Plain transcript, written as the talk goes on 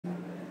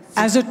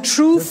As a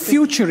true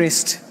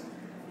futurist,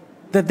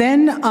 the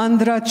then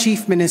Andhra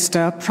Chief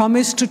Minister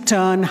promised to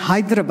turn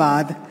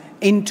Hyderabad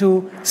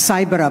into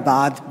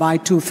Cyberabad by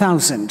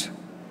 2000.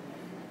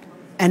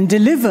 And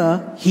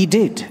deliver he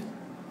did.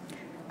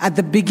 At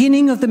the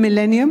beginning of the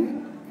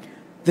millennium,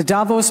 the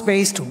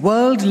Davos-based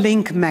World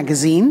Link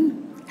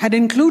magazine had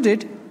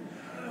included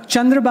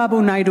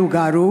Chandrababu Naidu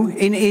Garu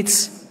in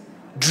its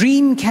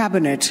dream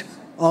cabinet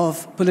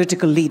of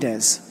political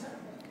leaders.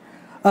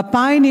 A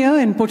pioneer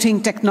in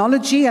putting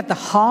technology at the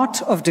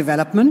heart of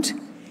development,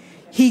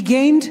 he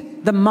gained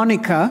the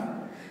moniker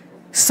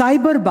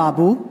Cyber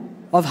Babu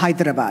of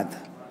Hyderabad.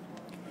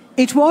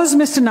 It was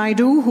Mr.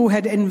 Naidu who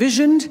had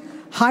envisioned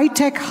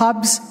high-tech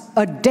hubs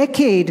a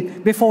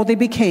decade before they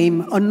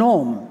became a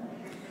norm.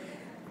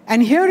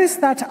 And here is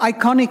that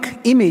iconic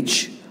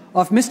image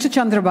of Mr.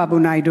 Chandrababu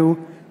Naidu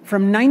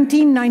from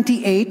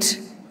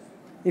 1998,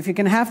 if you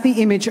can have the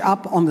image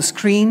up on the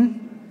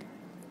screen,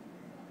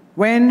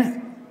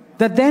 when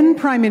the then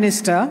Prime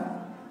Minister,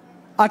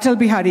 Atal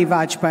Bihari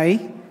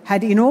Vajpayee,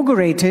 had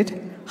inaugurated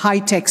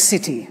High-Tech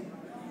City.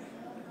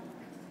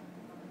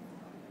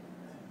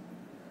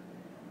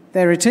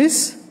 There it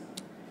is.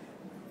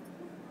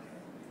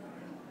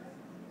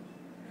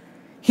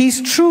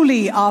 He's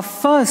truly our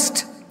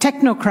first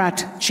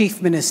technocrat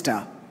chief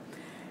minister.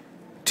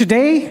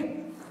 Today,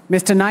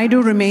 Mr.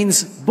 Naidu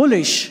remains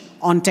bullish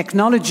on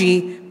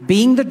technology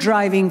being the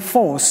driving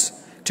force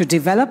to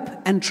develop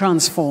and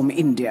transform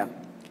India.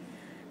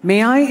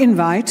 May I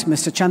invite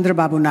Mr.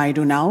 Chandrababu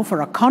Naidu now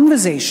for a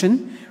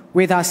conversation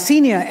with our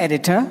senior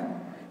editor,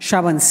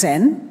 Shravan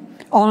Sen,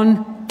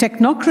 on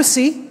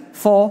Technocracy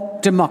for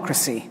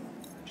Democracy.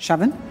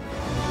 Shravan?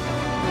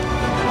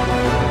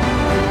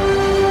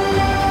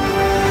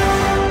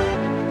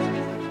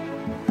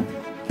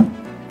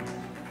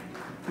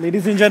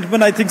 Ladies and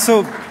gentlemen, I think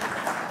so.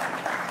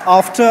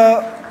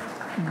 After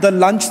the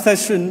lunch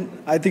session,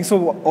 I think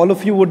so all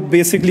of you would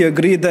basically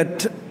agree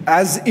that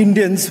as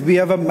Indians, we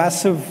have a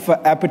massive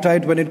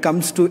appetite when it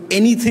comes to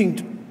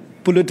anything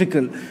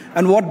political.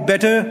 And what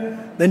better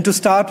than to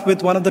start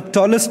with one of the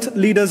tallest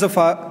leaders of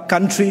our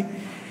country.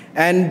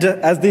 And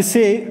as they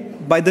say,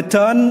 by the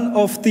turn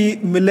of the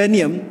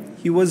millennium,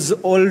 he was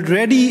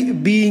already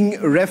being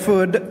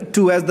referred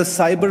to as the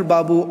Cyber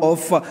Babu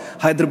of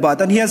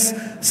Hyderabad. And he has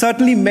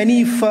certainly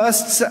many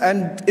firsts,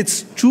 and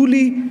it's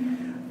truly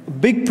a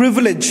big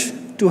privilege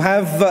to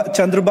have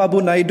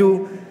Chandrababu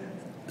Naidu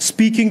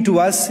speaking to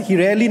us. He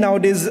rarely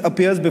nowadays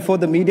appears before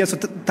the media. So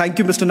thank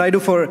you, Mr. Naidu,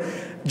 for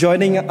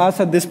joining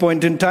us at this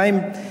point in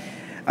time.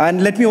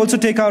 And let me also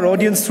take our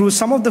audience through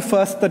some of the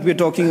firsts that we're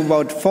talking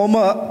about.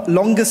 Former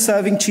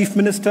longest-serving Chief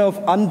Minister of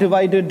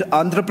undivided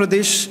Andhra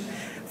Pradesh,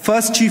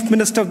 first Chief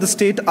Minister of the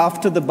state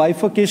after the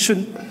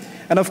bifurcation.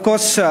 And of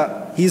course,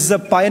 he's a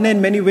pioneer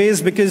in many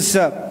ways because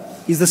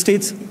he's the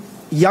state's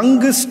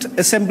youngest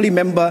assembly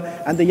member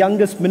and the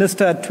youngest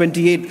minister at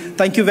 28.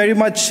 Thank you very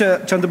much,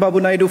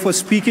 Chandrababu Naidu, for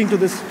speaking to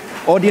this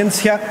audience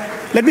here.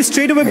 Let me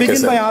straight away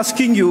begin by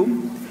asking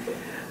you,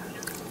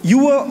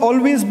 you were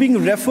always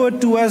being referred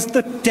to as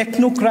the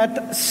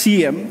technocrat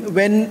CM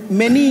when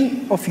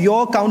many of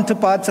your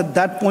counterparts at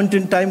that point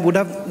in time would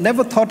have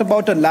never thought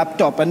about a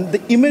laptop. And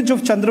the image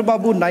of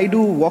Chandrababu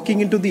Naidu walking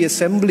into the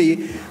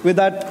assembly with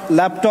that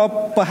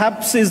laptop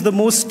perhaps is the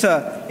most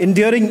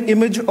endearing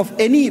image of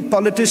any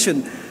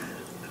politician.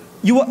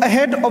 You were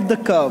ahead of the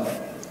curve.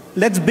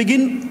 Let's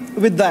begin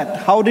with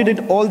that. How did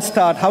it all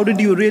start? How did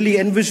you really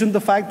envision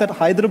the fact that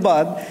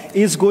Hyderabad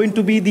is going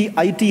to be the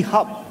IT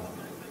hub?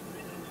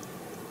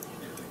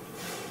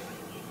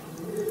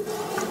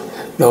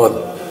 No,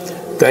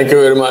 thank you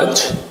very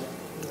much.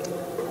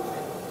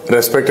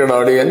 Respected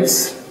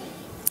audience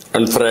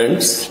and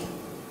friends,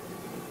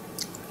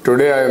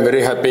 today I am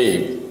very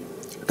happy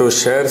to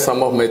share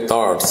some of my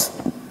thoughts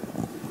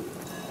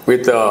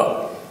with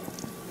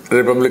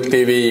Republic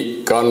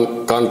TV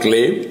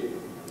conclave.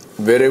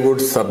 Very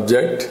good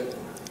subject,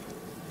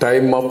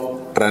 time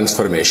of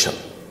transformation.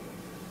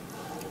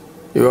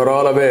 You are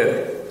all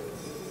aware,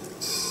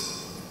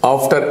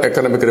 after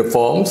economic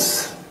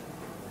reforms,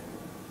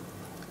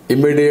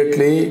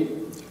 immediately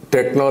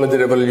technology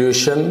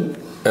revolution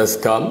has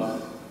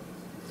come.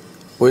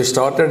 We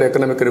started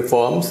economic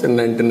reforms in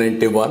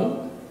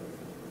 1991.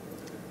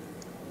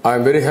 I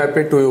am very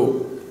happy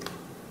to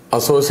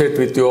associate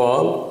with you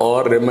all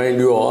or remind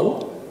you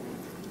all.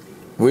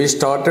 We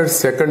started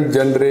second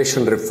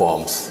generation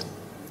reforms.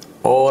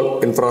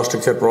 All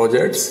infrastructure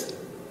projects,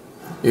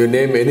 you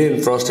name any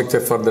infrastructure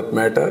for that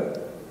matter,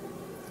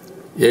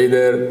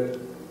 either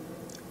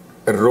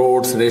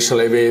roads, national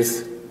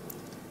highways.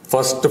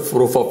 First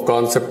proof of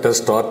concept has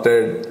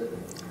started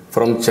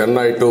from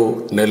Chennai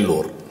to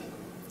Nellore.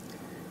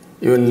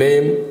 You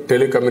name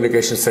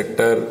telecommunication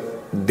sector,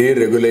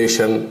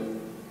 deregulation.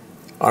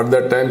 At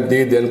that time,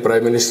 the then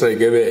Prime Minister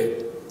gave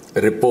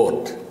a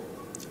report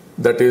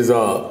that is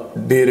a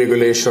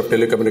deregulation of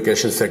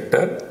telecommunication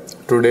sector.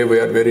 Today we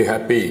are very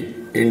happy.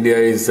 India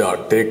is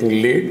taking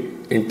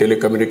lead in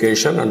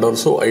telecommunication and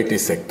also IT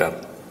sector.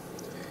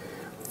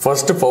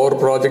 First power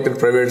project in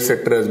private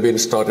sector has been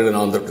started in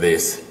Andhra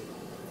Pradesh.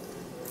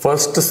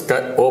 first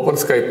open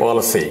sky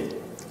policy,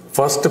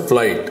 first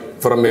flight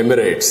from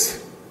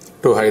Emirates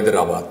to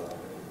Hyderabad.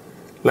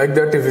 Like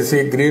that, if you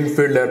see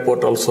Greenfield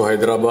Airport also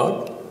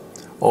Hyderabad,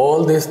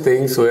 all these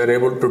things we are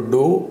able to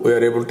do, we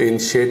are able to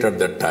initiate at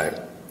that time.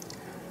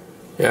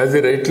 As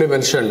you rightly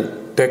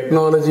mentioned,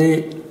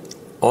 technology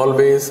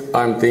always,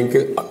 I am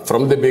thinking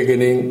from the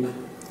beginning,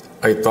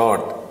 I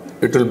thought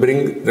it will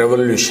bring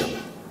revolution.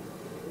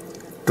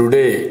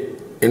 Today,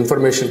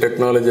 information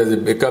technology has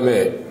become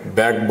a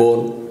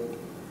backbone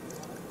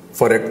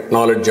for a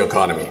knowledge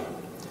economy.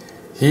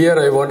 Here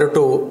I wanted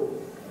to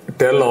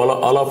tell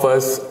all of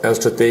us as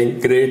to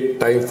think great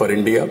time for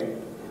India.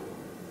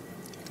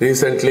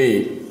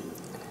 Recently,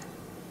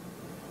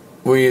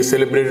 we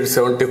celebrated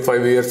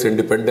 75 years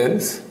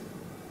independence.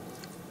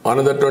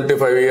 Another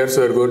 25 years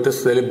we are going to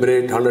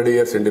celebrate 100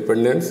 years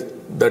independence.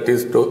 That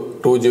is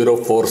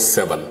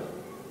 2047.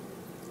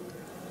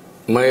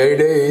 My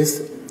idea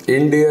is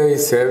India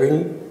is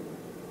having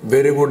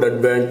very good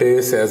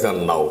advantage as of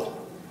now.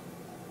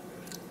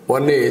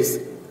 One is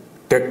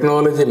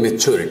technology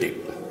maturity.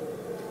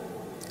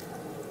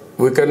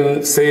 We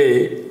can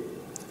say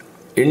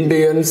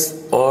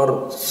Indians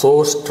are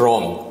so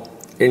strong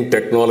in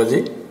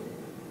technology.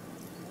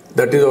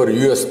 That is our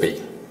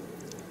USP.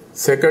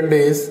 Second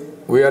is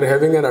we are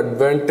having an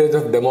advantage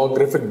of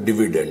demographic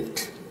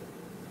dividend.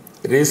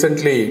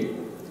 Recently,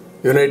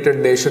 United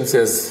Nations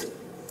has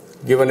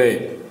given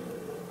a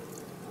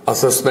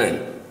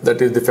assessment,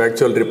 that is the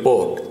factual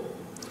report.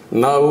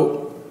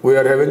 Now we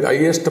are having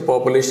highest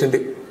population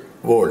in the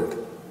world.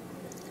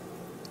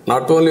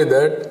 Not only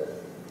that,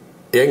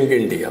 young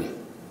India,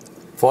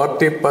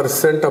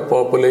 40% of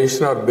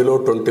population are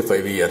below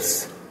 25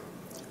 years.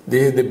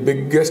 This is the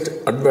biggest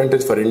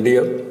advantage for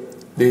India.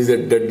 This is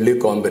a deadly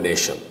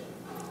combination.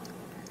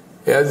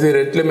 As you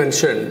rightly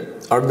mentioned,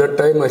 at that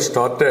time I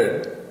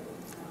started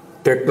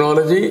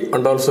technology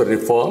and also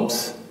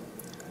reforms.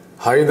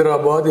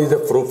 Hyderabad is a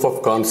proof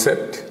of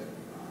concept.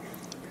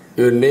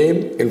 You name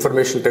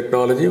information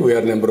technology, we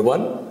are number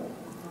one.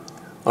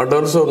 And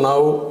also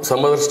now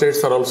some other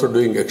states are also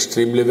doing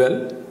extremely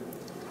well.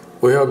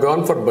 We have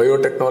gone for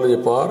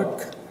biotechnology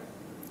park,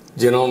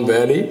 Genome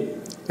Valley.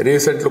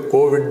 Recently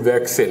COVID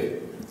vaccine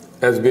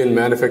has been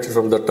manufactured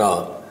from the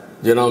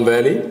Genome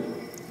Valley.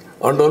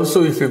 And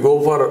also if you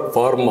go for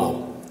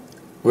pharma,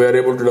 we are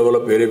able to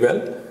develop very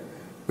well.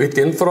 With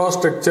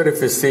infrastructure,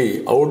 if you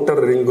see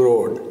outer ring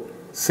road,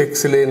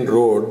 6-lane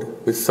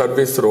road with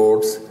service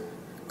roads,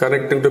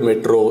 connecting to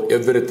metro,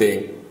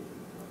 everything,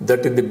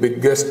 that is the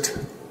biggest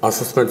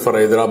assessment for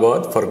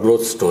Hyderabad for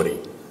growth story.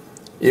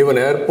 Even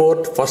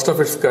airport, first of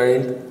its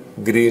kind,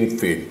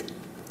 greenfield.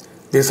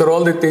 These are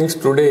all the things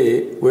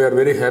today we are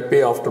very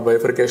happy after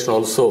bifurcation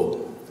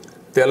also.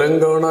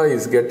 Telangana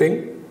is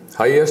getting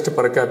highest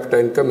per capita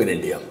income in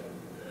India.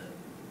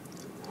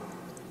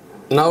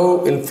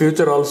 Now in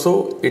future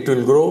also it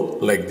will grow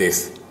like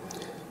this.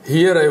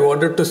 Here I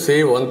wanted to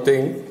say one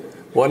thing.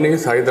 One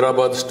is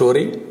Hyderabad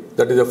story,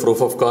 that is a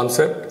proof of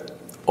concept.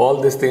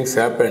 All these things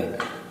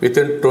happened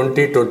within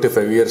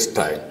 20-25 years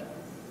time.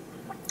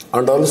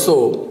 And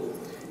also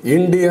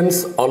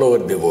Indians all over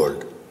the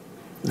world,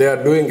 they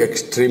are doing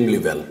extremely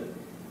well.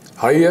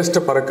 Highest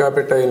per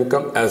capita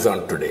income as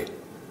on today.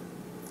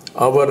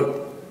 Our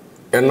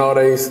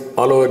NRIs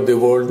all over the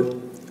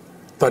world,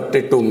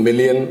 32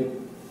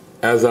 million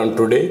as on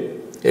today.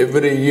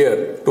 Every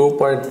year,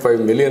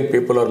 2.5 million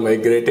people are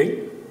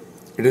migrating.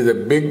 It is a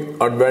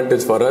big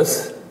advantage for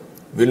us,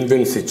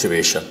 win-win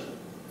situation.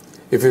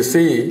 If you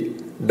see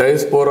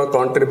diaspora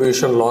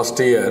contribution last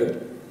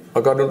year,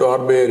 according to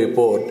RBI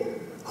report,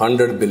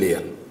 100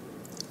 billion.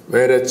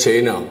 Whereas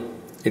China,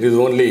 it is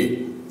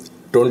only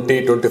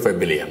 20-25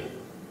 billion.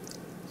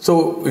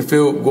 So if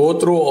you go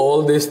through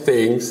all these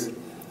things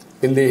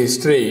in the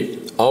history,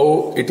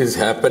 how it is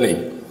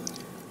happening,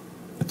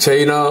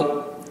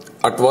 China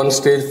at one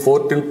stage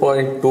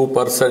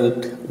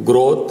 14.2%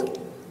 growth,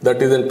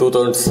 that is in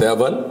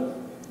 2007.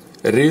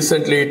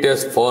 Recently it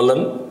has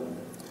fallen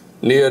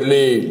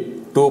nearly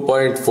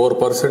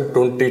 2.4%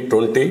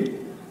 2020.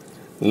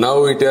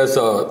 Now it has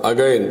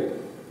again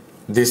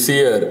this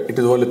year it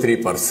is only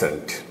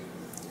 3%.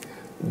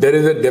 There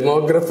is a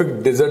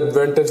demographic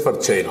disadvantage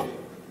for China.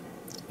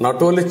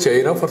 Not only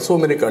China, for so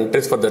many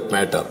countries for that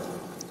matter.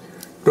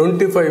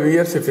 25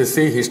 years if you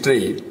see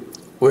history,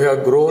 we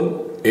have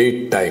grown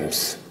 8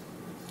 times.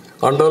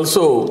 And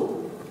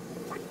also,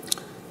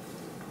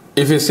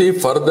 if you see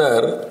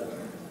further,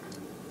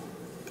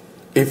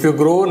 if you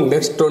grow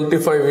next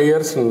 25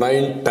 years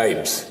 9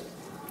 times,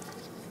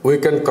 we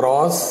can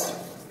cross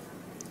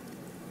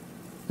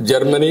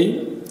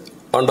Germany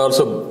and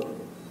also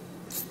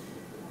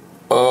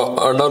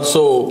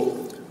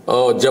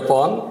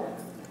Japan.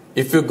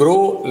 If you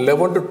grow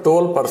 11 to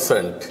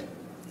 12%,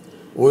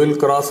 we will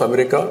cross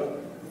America.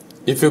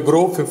 If you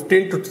grow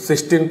 15 to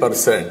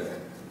 16%,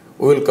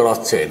 we will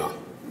cross China.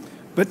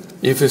 But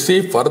if you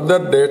see further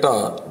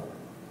data,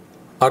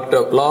 at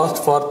the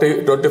last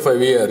 25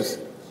 years,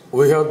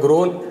 we have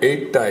grown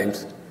 8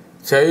 times.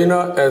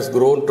 China has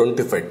grown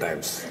 25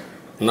 times,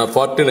 now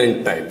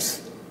 49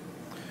 times.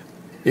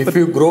 If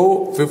you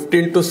grow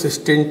 15 to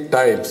 16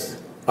 times,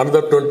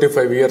 another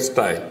 25 years'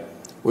 time,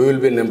 we will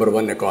be number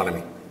one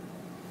economy.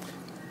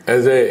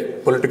 As a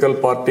political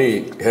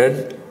party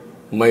head,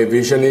 my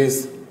vision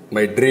is,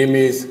 my dream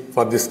is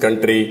for this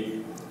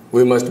country,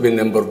 we must be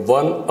number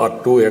one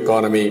or two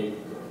economy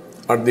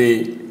at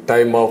the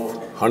time of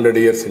 100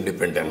 years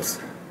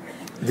independence.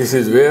 This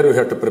is where we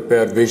have to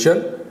prepare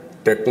vision.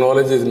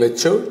 Technology is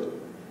mature.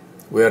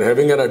 We are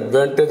having an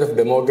advantage of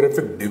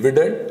demographic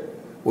dividend.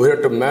 We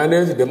have to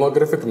manage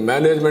demographic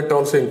management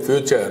also in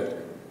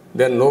future.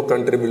 Then no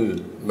country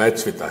will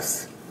match with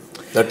us.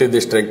 That is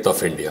the strength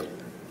of India.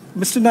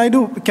 Mr.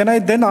 Naidu, can I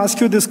then ask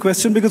you this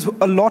question? Because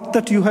a lot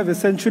that you have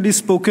essentially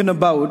spoken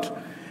about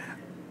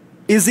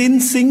is in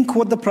sync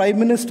what the Prime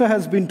Minister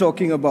has been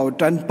talking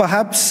about. And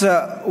perhaps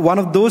one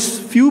of those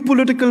few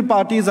political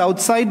parties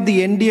outside the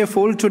NDA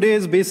fold today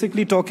is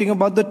basically talking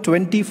about the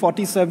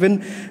 2047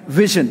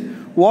 vision.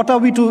 What are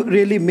we to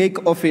really make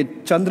of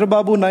it?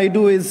 Chandrababu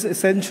Naidu is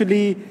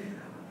essentially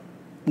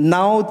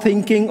now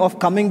thinking of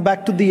coming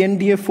back to the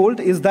NDA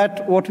fold. Is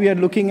that what we are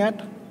looking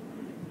at?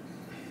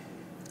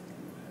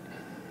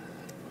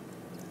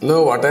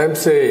 No, what I am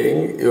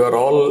saying, you are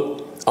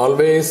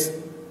always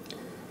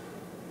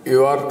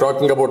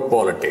talking about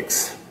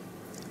politics.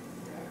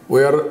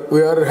 We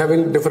are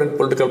having different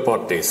political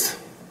parties.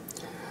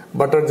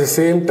 But at the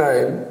same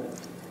time,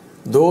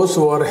 those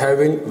who are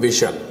having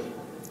vision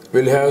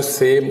will have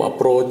same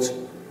approach,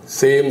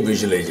 same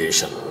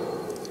visualization.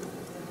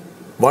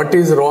 What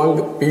is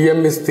wrong?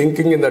 PM is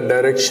thinking in that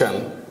direction.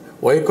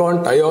 Why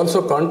can't I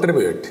also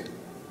contribute?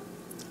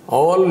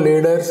 All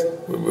leaders,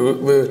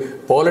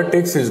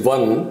 politics is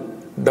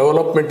one,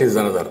 development is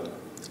another.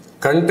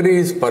 Country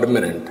is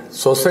permanent,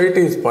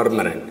 society is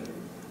permanent.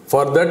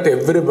 For that,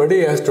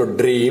 everybody has to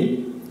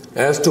dream,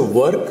 has to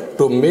work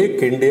to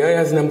make India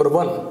as number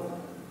one.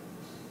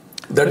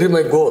 That is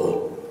my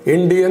goal.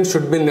 Indians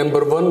should be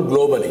number one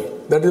globally.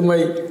 That is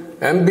my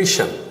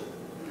ambition.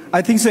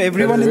 I think so.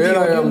 Everyone in the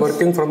audience. Where I am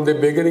working from the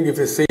beginning. If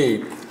you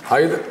see,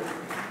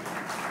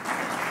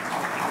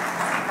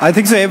 I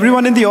think so.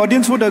 Everyone in the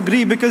audience would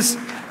agree, because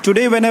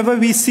today, whenever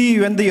we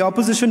see when the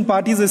opposition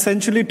parties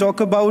essentially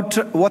talk about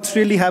what's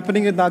really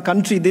happening in our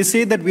country, they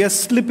say that we are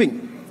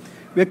slipping.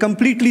 We are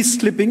completely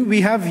slipping.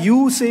 We have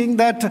you saying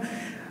that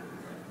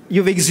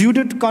you've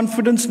exuded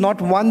confidence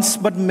not once,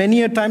 but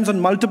many a times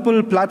on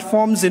multiple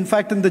platforms. In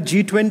fact, in the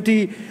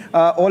G20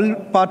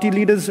 all-party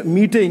leaders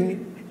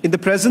meeting, in the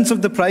presence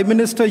of the Prime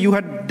Minister, you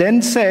had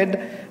then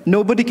said,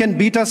 nobody can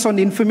beat us on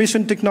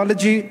information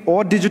technology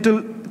or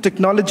digital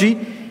technology.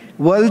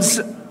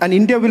 And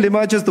India will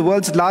emerge as the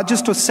world's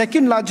largest or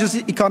second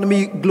largest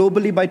economy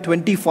globally by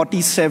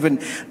 2047.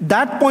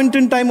 That point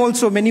in time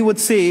also, many would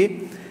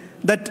say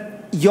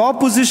that your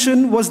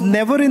position was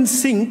never in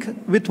sync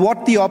with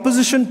what the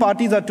opposition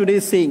parties are today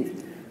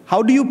saying.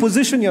 How do you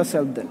position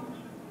yourself then?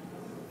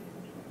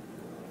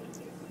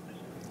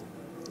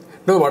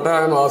 No, what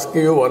I am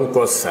asking you one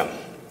question.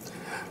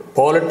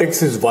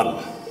 Politics is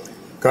one.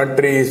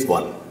 Country is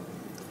one.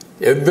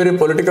 Every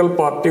political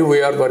party,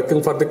 we are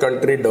working for the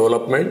country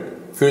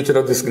development, future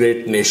of this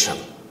great nation.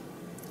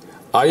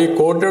 I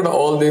quoted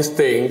all these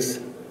things.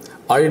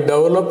 I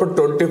developed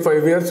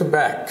 25 years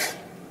back.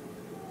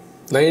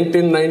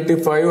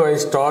 1995, I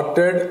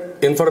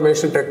started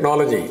information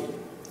technology.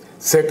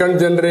 Second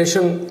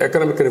generation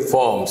economic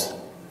reforms.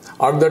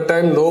 At that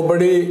time,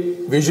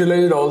 nobody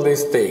visualized all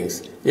these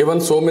things. Even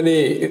so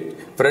many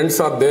friends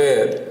are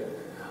there.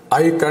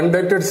 I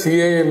conducted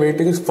CAA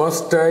meetings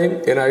first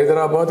time in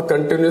Hyderabad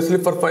continuously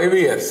for 5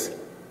 years.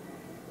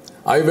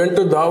 I went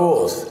to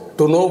Davos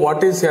to know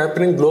what is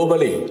happening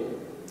globally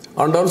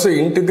and also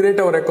integrate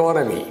our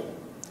economy.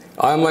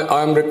 I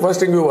am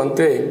requesting you one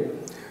thing.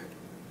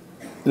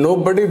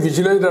 Nobody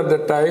visualized at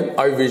that time.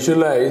 I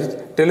visualized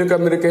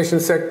telecommunication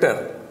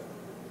sector.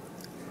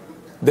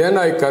 Then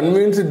I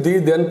convinced the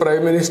then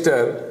Prime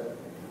Minister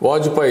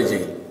Vajpayee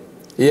ji.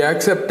 He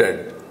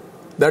accepted.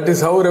 That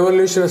is how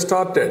revolution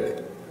started.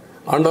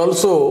 And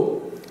also,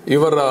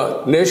 your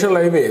national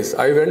highways,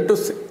 I went to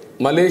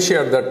Malaysia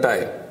at that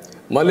time.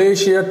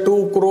 Malaysia,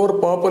 2 crore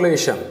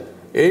population,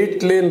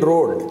 8-lane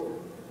road.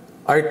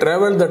 I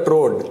traveled that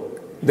road.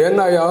 Then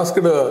I asked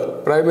the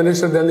Prime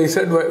Minister, then he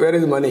said, where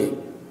is money?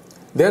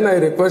 Then I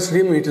requested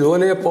him, it is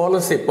only a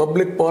policy,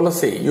 public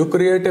policy. You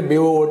create a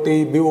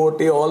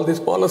BOT, all these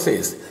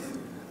policies.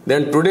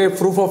 Then today,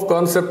 proof of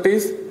concept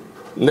is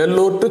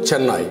Nellore to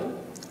Chennai.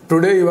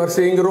 Today you are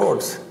seeing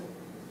roads.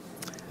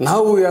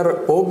 Now we are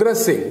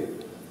progressing.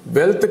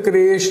 Wealth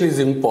creation is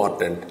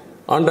important.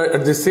 And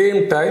at the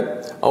same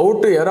time, how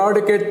to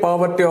eradicate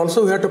poverty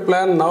also we have to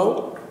plan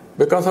now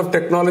because of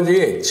technology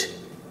age.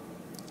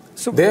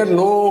 So there is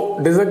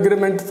no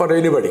disagreement for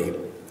anybody.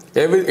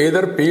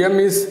 Either PM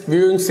is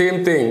viewing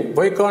same thing.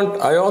 Why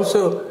can't I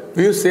also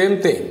view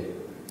same thing?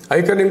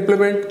 I can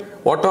implement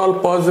what all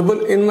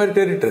possible in my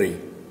territory.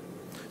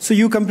 So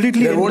you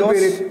completely endorse... There won't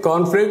be any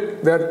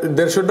conflict.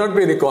 There should not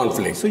be any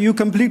conflict. So you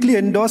completely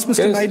endorse, Mr.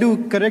 Yes.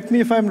 Naidu, correct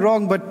me if I'm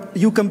wrong, but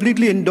you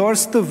completely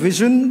endorse the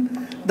vision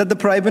that the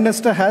Prime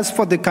Minister has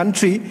for the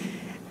country.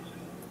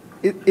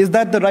 Is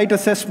that the right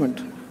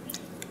assessment?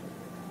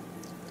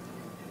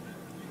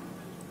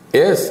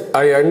 Yes,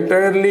 I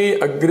entirely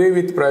agree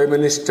with Prime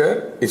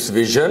Minister, his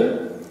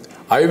vision.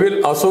 I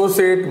will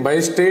associate my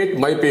state,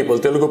 my people,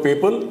 Telugu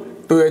people,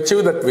 to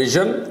achieve that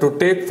vision, to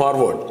take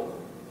forward.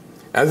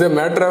 As a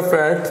matter of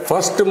fact,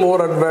 first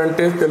more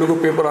advantage Telugu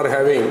people are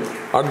having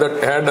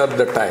had at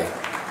the time.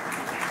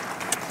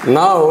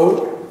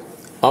 Now,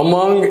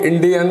 among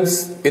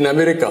Indians in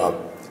America,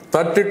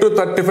 30 to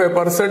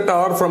 35%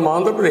 are from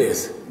Andhra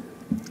Pradesh.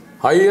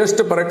 Highest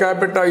per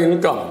capita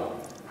income,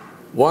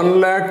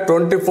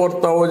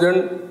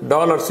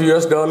 $1,24,000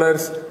 US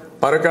dollars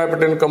per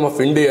capita income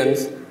of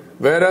Indians,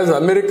 whereas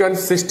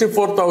Americans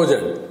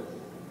 64,000.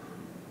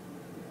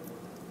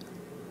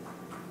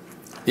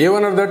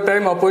 Even at that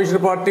time,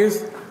 opposition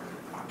parties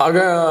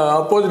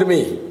opposed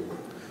me.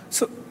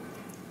 So,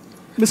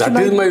 Mr. That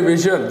Naidu, is my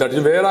vision. That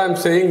is where I am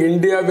saying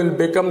India will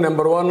become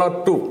number 1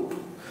 or 2.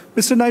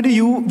 Mr.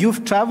 Naidu,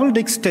 you've traveled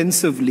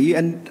extensively,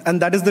 and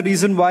that is the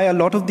reason why a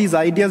lot of these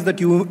ideas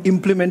that you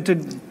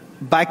implemented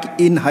back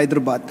in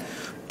Hyderabad.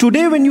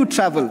 Today, when you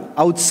travel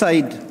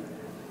outside,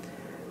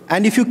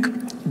 and if you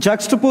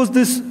juxtapose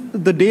this,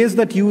 the days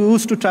that you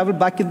used to travel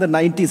back in the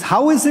 90s,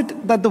 how is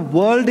it that the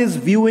world is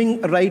viewing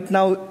right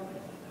now,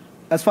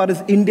 as far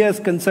as India is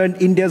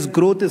concerned, India's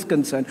growth is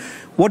concerned?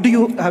 What do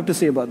you have to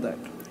say about that?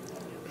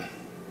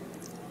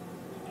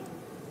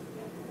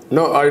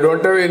 No, I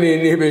don't have any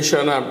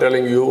inhibition, I am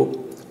telling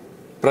you.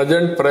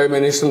 Present Prime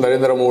Minister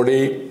Narendra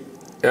Modi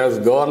has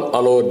gone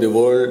all over the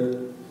world.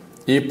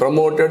 He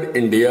promoted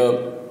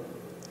India.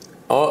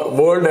 Our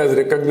world has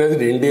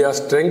recognized India's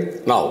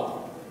strength now.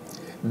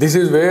 This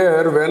is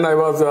where, when I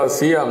was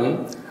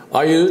CM,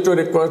 I used to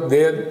request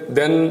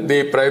then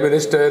the Prime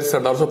Ministers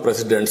and also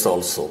Presidents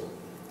also.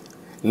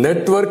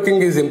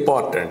 Networking is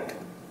important.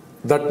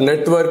 That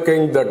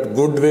networking, that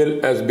goodwill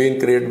has been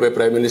created by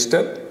Prime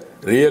Minister.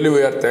 Really,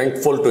 we are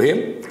thankful to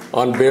him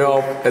on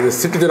behalf as a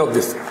citizen of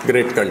this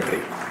great country.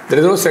 There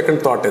is no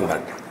second thought in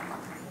that.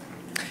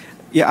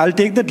 Yeah, I'll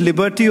take that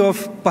liberty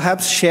of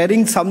perhaps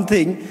sharing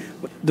something.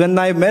 When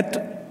I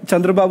met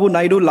Chandrababu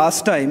Naidu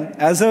last time,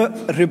 as a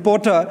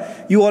reporter,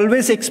 you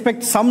always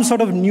expect some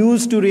sort of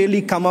news to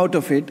really come out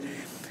of it.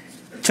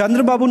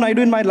 Chandrababu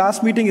Naidu in my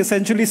last meeting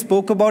essentially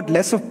spoke about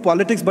less of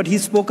politics, but he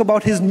spoke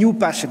about his new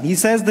passion. He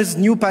says this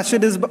new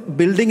passion is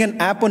building an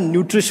app on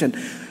nutrition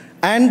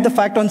and the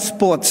fact on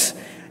sports.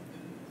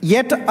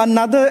 Yet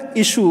another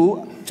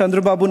issue,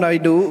 Chandrababu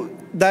Naidu,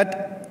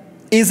 that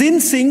is in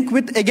sync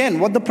with, again,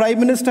 what the Prime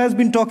Minister has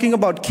been talking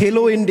about,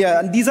 Khelo India.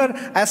 And these are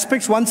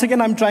aspects, once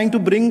again, I'm trying to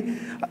bring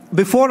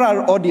before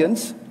our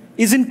audience,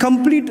 is in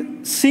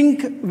complete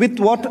sync with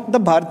what the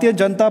Bharatiya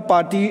Janata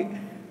Party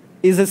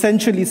is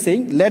essentially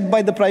saying, led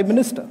by the Prime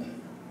Minister.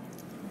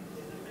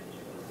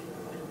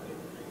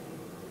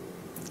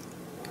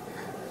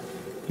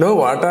 No,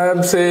 what I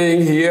am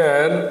saying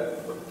here,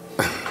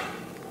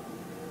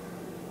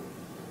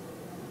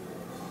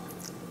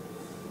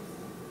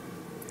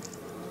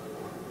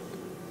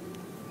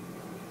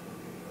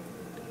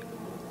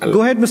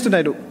 Go ahead, Mr.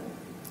 Naidu.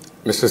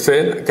 Mr.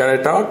 Sen, can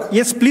I talk?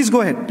 Yes, please go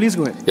ahead. Please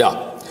go ahead. Yeah.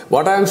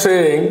 What I am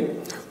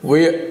saying,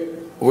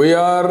 we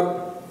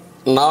are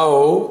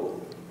now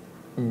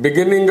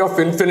beginning of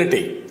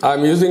infinity. I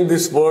am using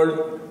this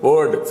word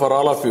for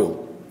all of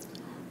you.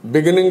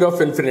 Beginning of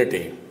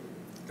infinity.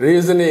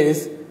 Reason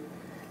is,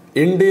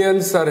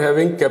 Indians are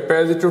having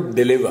capacity to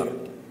deliver,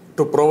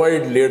 to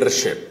provide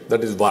leadership.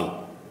 That is one.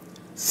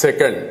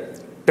 Second,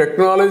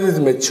 technology is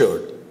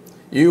matured.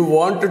 You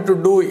wanted to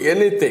do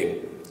anything,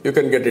 you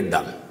can get it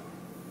done.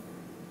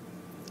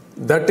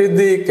 That is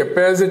the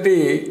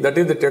capacity, that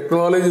is the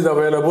technology is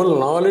available,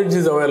 knowledge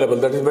is available.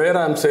 That is where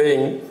I am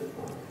saying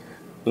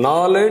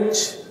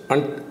knowledge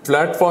and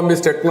platform is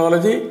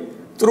technology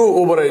through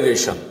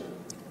Uberization.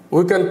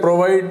 We can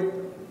provide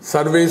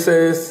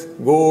services,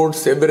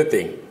 goods,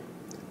 everything.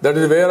 That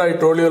is where I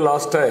told you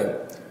last time,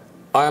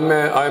 I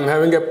am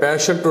having a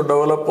passion to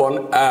develop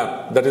one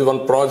app, that is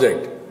one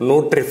project,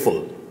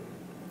 Nutriful.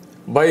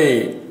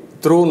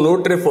 Through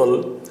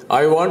Nutriful,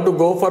 I want to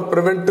go for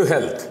preventive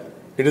health.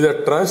 It is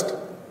a trust,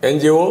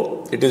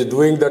 NGO, it is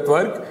doing that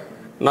work.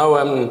 Now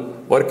I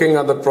am working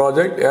on the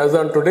project. As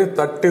on today,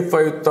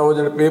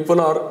 35,000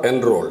 people are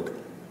enrolled.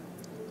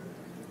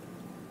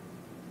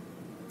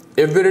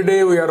 Every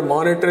day we are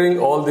monitoring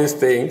all these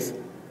things.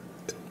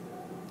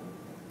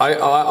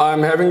 I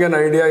am having an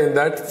idea in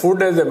that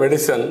food as a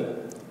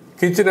medicine,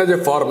 kitchen as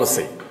a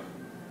pharmacy.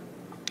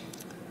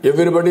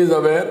 Everybody is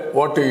aware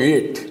what you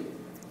eat.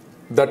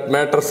 That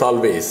matters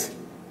always.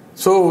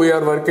 So we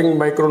are working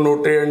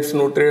micronutrients,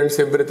 nutrients,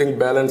 everything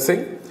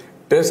balancing,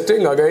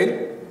 testing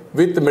again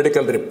with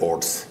medical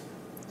reports.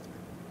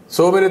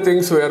 So many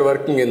things we are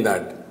working in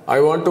that.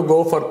 I want to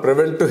go for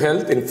preventive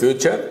health in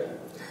future.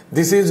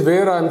 This is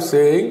where I am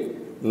saying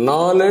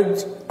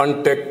knowledge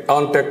on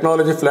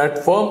technology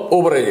platform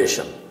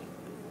Uberization.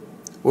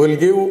 We will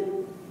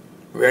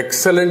give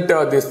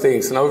excellent these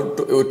things. Now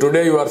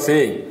today you are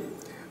seeing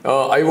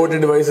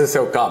IoT devices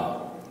have come.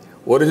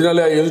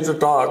 Originally I used to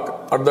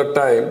talk at that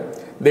time,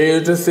 They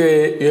used to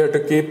say you have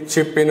to keep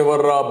chip in your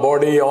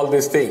body, all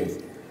these things.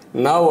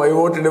 Now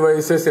IoT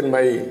devices in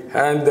my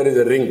hand, there is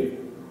a ring.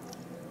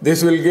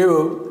 This will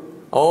give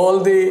all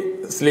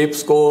the sleep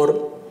score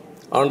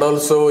and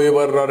also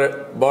your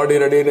body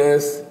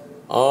readiness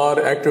or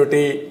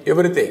activity,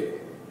 everything.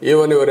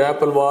 Even your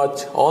Apple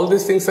Watch, all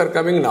these things are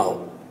coming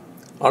now.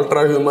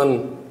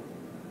 Ultra-human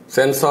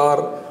sensor.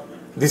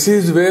 This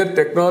is where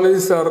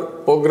technologies are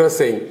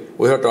progressing.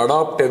 We have to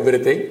adopt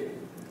everything,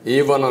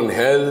 even on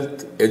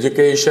health,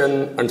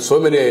 education, and so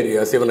many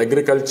areas, even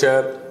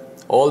agriculture,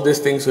 all these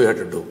things we have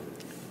to do.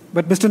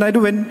 But Mr.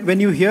 Naidu, when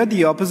you hear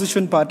the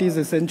opposition parties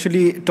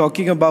essentially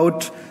talking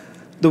about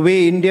the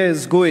way India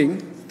is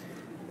going,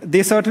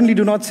 they certainly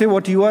do not say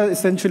what you are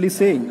essentially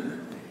saying.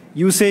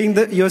 You're saying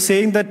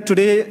that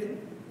today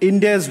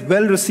India is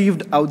well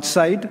received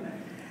outside,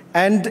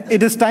 and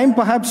it is time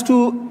perhaps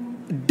to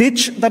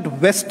ditch that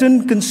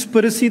Western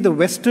conspiracy, the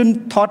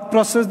Western thought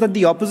process that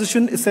the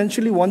opposition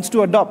essentially wants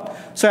to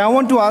adopt. So I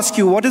want to ask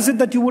you, what is it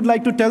that you would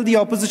like to tell the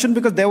opposition?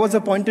 Because there was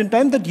a point in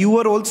time that you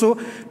were also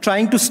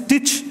trying to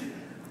stitch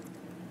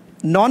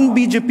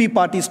non-BJP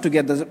parties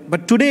together.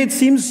 But today it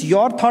seems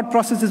your thought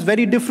process is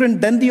very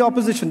different than the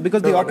opposition,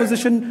 because the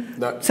opposition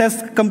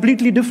says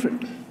completely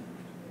different.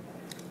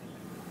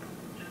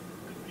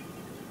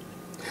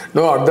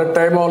 No, at that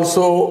time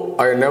also,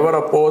 I never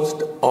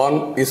opposed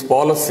on his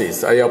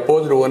policies. I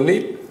opposed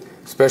only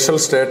special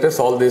status,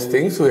 all these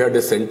things. We had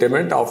a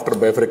sentiment after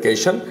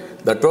bifurcation.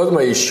 That was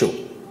my issue.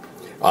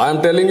 I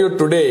am telling you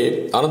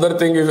today, another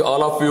thing is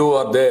all of you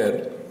are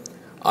there.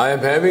 I am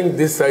having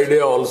this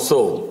idea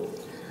also.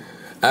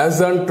 As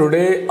on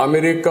today,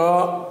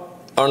 America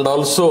and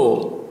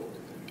also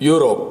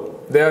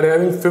Europe, they are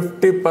having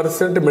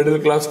 50% middle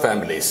class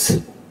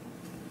families.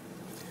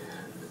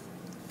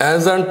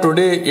 As on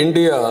today,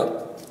 India,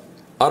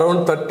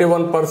 around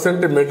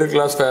 31% middle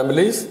class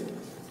families,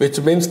 which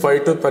means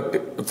 5 to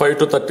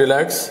 30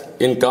 lakhs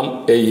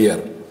income a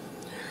year.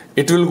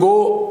 It will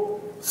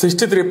go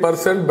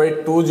 63% by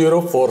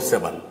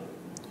 2047.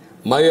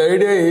 My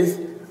idea is,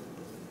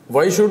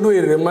 why should we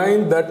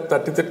remain that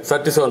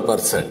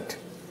 37%?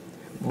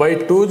 By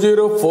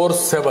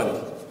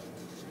 2047,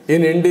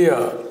 in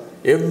India,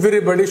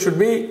 everybody should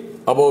be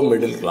above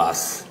middle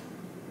class.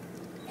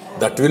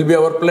 That will be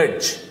our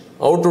pledge.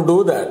 How to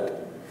do that?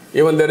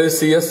 Even there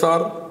is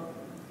CSR.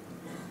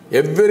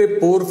 Every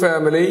poor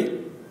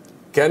family,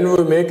 can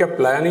we make a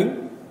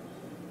planning?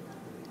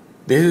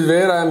 This is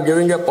where I am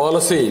giving a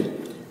policy.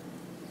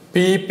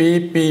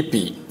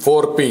 PPPP,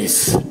 4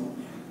 Ps.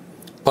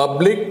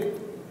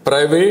 Public,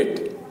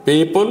 private,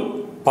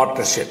 people,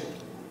 partnership.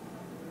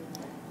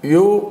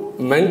 You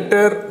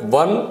mentor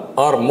one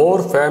or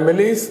more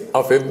families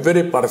of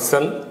every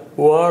person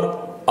who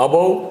are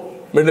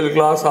above middle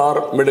class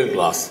or middle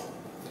class.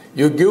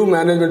 You give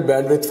management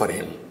bandwidth for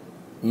him,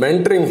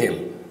 mentoring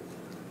him.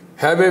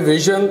 Have a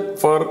vision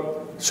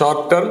for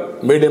short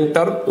term, medium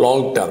term,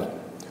 long term.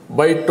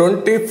 By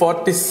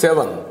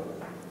 2047,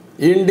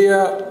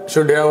 India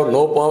should have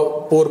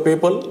no poor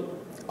people,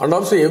 and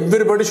also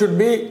everybody should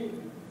be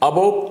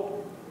above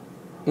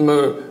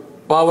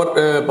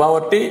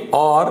poverty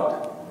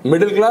or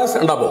middle class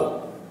and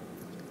above.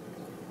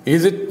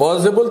 Is it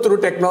possible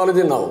through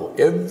technology now?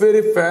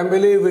 Every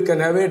family we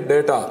can have a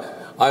data.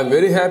 I am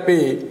very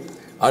happy.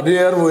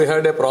 Earlier we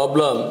had a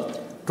problem.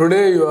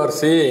 Today you are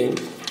seeing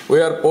we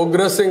are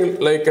progressing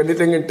like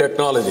anything in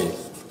technology.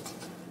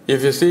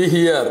 If you see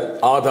here,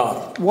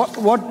 Aadhaar.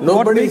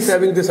 Nobody is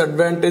having this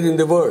advantage in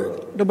the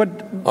world. No,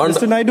 but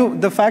Mr. Naidu,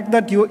 the fact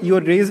that you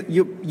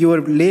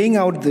are laying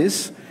out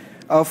this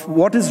of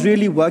what is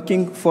really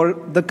working for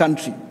the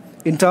country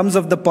in terms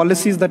of the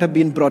policies that have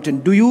been brought in,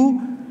 do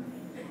you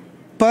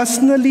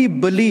personally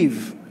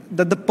believe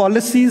that the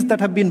policies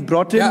that have been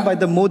brought in by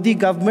the Modi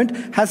government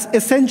has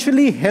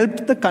essentially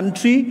helped the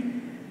country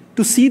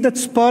to see that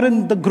spur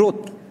in the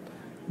growth?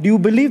 Do you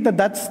believe that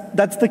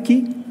that's the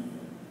key?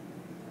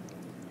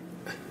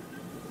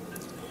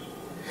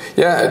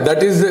 Yeah,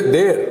 that is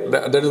there.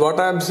 That is what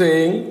I am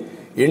saying.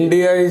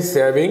 India is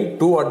having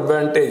two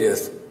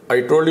advantages.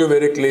 I told you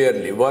very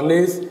clearly. One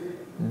is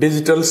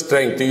digital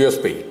strength,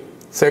 USP.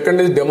 Second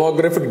is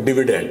demographic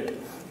dividend.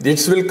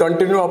 This will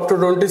continue up to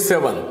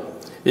 27.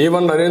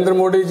 Even Narendra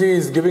Modi ji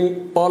is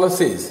giving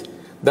policies.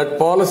 That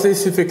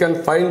policies, if we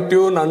can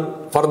fine-tune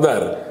and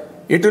further,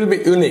 it will be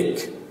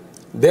unique.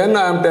 Then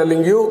I am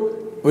telling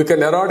you, we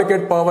can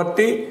eradicate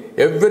poverty.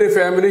 Every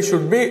family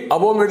should be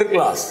above middle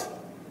class,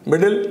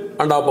 middle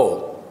and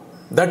above.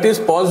 That is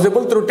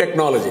possible through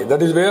technology.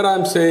 That is where I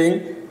am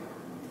saying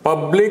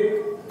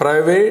public,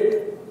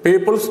 private,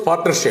 people's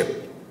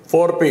partnership,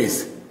 4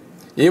 Ps.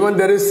 Even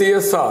there is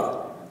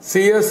CSR.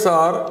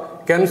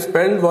 CSR can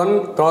spend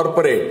one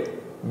corporate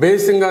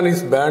basing on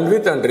his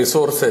bandwidth and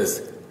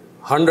resources,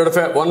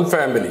 one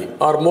family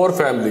or more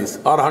families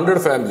or 100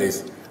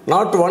 families,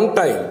 not one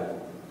time.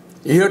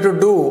 You have to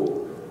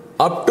do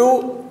up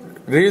to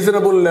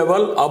reasonable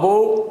level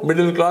above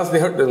middle class, they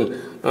have to,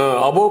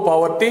 above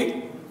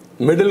poverty,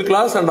 middle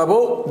class and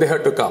above they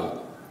have to come.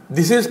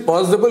 This is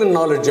possible in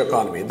knowledge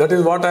economy. That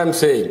is what I am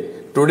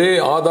saying. Today,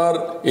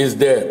 Aadhaar is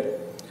there.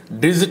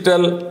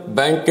 Digital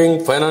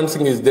banking,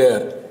 financing is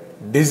there.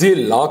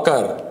 Digi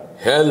locker,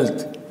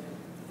 health,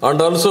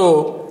 and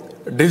also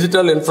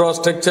digital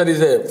infrastructure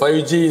is a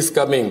 5G is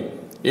coming.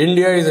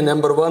 India is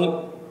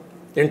 #1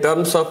 in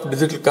terms of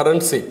digital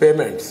currency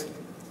payments.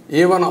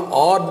 Even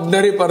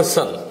ordinary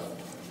person,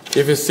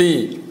 if you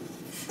see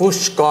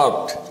push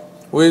cart,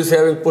 who is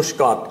having push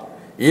cart,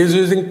 is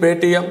using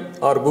Paytm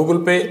or Google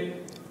Pay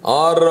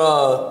or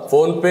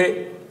Phone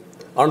Pay,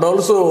 and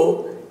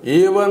also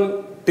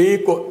even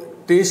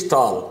tea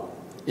stall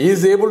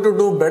is able to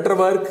do better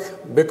work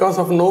because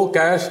of no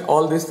cash,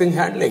 all these things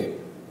handling.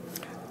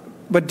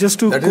 But just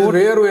to that quote,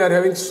 is where we are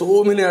having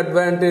so many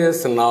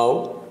advantages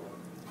now.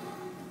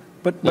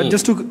 But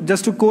just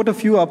to quote a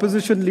few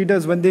opposition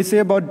leaders, when they say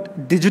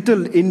about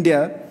digital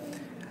India,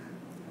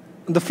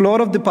 on the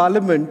floor of the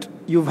parliament,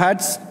 you've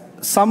had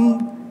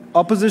some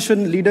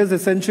opposition leaders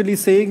essentially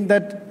saying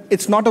that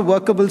it's not a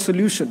workable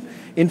solution.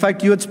 In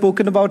fact, you had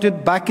spoken about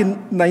it back in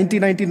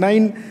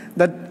 1999,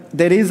 that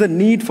there is a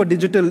need for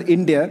digital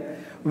India.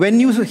 When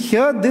you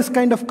hear this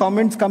kind of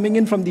comments coming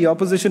in from the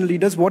opposition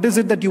leaders, what is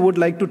it that you would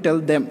like to tell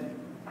them?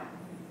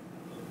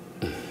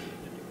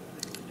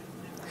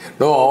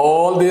 No,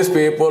 all these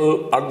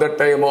people at that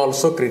time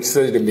also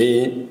criticized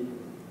me.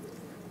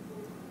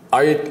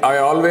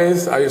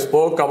 I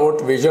spoke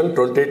about Vision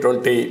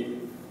 2020.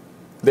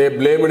 They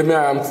blamed me,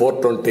 I am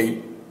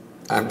 420.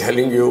 I am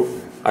telling you,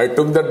 I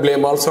took that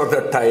blame also at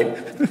that time.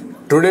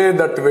 Today,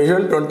 that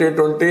Vision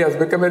 2020 has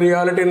become a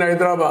reality in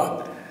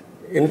Hyderabad,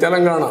 in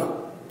Telangana.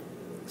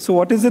 So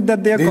what is it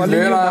that they are calling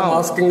you now? I am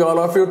asking all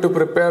of you to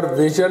prepare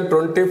Vision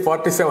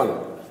 2047.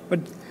 But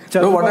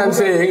no, what I am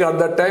saying, at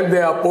that time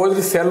they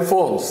opposed cell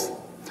phones.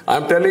 I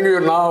am telling you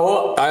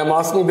now, I am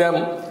asking them,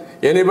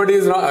 anybody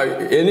is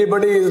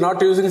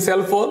not using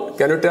cell phone?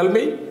 Can you tell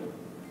me?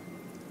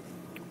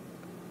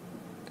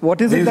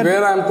 What is it that...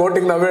 where I am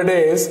quoting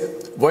nowadays,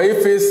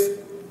 wife is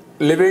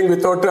living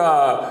without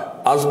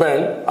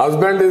husband,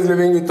 husband is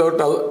living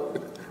without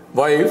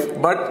wife,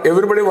 but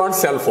everybody wants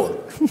cell phone.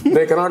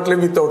 They cannot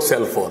live without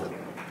cell phone.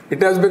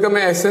 It has become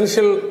an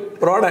essential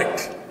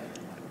product.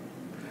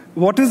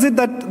 What is it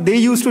that they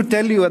used to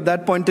tell you at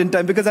that point in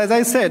time? Because as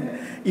I said,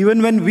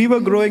 even when we were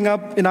growing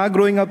up, in our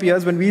growing up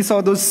years, when we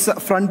saw those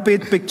front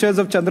page pictures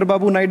of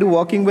Chandrababu Naidu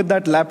walking with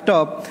that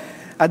laptop,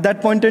 at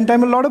that point in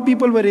time, a lot of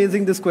people were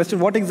raising this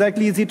question, what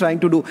exactly is he trying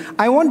to do?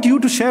 I want you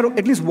to share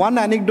at least one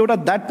anecdote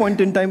at that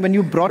point in time when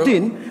you brought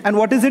in, and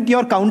what is it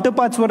your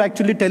counterparts were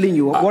actually telling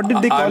you? What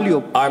did they call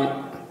you?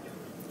 At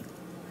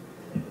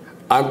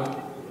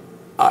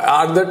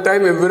that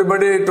time,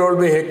 everybody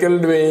told me,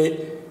 heckled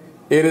me,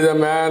 here is a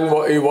man,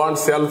 he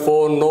wants cell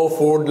phone, no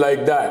food,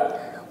 like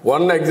that.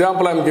 One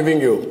example I'm giving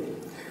you.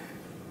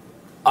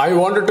 I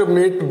wanted to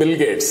meet Bill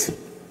Gates.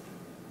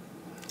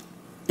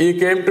 He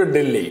came to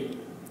Delhi.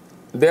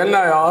 Then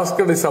I asked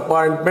his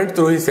appointment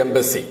through his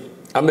embassy,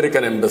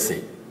 American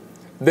embassy.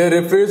 They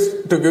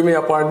refused to give me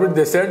appointment.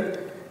 They said,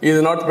 he is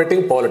not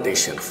meeting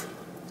politicians.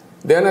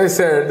 Then I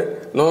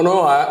said, no,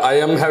 I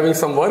am having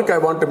some work. I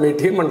want to meet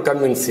him and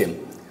convince him.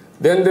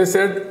 Then they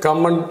said,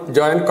 come and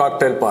join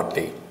cocktail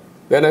party.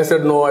 Then I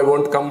said, no, I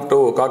won't come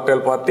to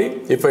cocktail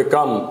party. If I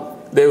come,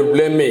 they will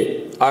blame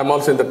me. I am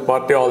also in that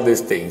party, all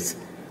these things.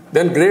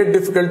 Then great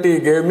difficulty, he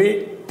gave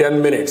me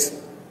 10 minutes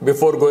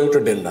before going to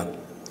dinner.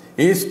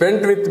 He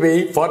spent with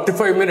me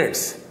 45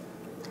 minutes.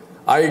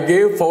 I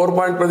gave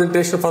PowerPoint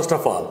presentation first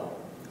of all.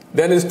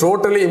 Then he's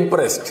totally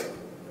impressed.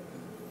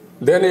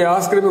 Then he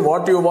asked me,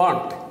 what do you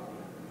want?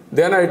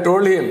 Then I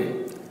told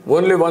him,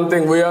 only one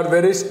thing, we are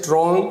very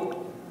strong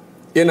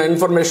in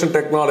information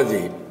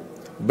technology.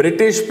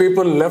 British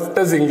people left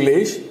us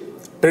English.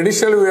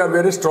 Traditionally, we are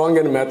very strong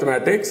in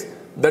mathematics.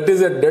 That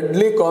is a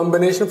deadly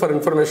combination for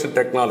information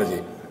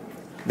technology.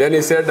 Then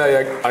he said,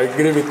 I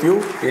agree with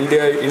you.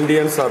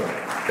 Indians are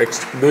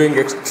doing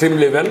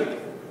extremely well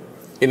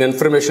in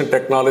information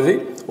technology.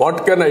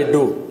 What can I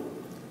do?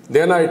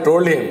 Then I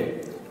told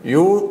him,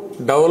 you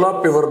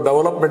develop your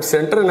development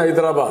center in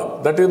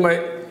Hyderabad. That is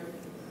my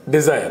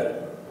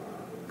desire.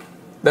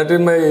 That is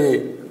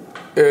my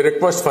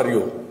request for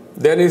you.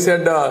 Then he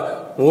said,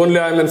 only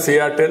I am in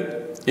Seattle.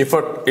 If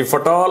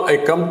at all I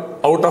come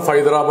out of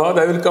Hyderabad,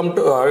 I will come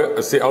to,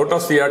 out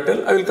of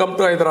Seattle, I will come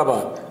to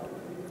Hyderabad.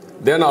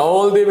 Then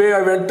all the way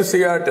I went to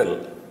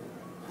Seattle.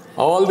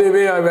 All the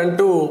way I went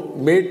to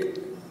meet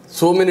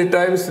so many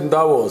times in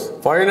Davos.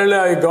 Finally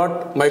I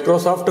got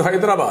Microsoft to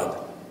Hyderabad.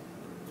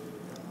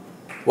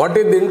 What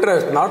is the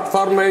interest? Not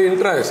for my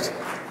interest.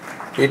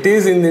 It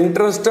is in the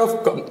interest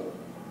of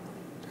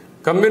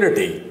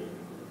community,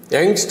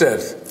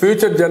 youngsters,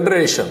 future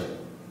generation.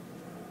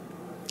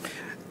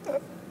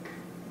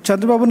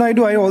 Chandrababu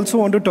Naidu, I also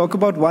want to talk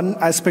about one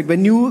aspect.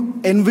 When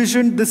you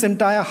envisioned this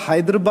entire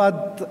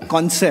Hyderabad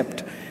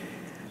concept,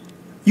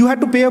 You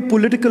had to pay a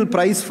political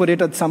price for it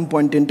at some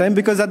point in time,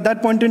 because at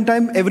that point in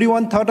time,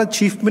 everyone thought a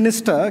chief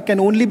minister can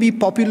only be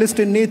populist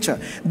in nature.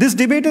 This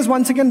debate is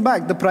once again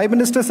back. The Prime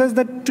Minister says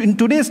that in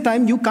today's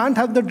time, you can't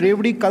have the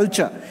Dravidic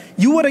culture.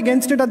 You were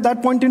against it at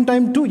that point in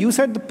time too. You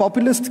said the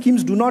populist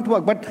schemes do not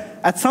work, but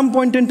at some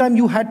point in time,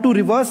 you had to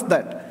reverse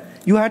that.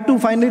 You had to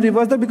finally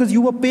reverse that because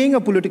you were paying a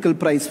political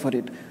price for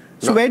it.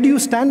 So where do you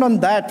stand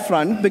on that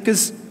front?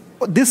 Because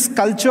this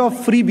culture of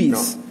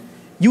freebies,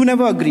 you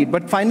never agreed,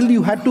 but finally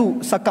you had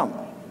to succumb.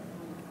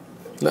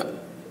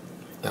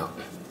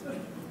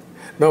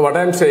 No, what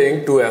I'm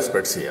saying, two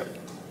aspects here.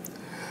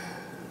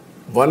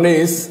 One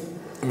is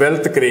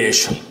wealth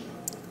creation.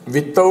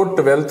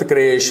 Without wealth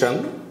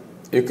creation,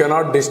 you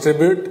cannot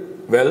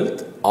distribute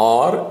wealth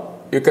or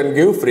you can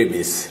give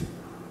freebies.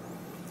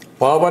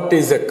 Poverty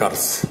is a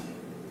curse.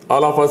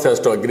 All of us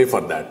has to agree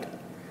for that.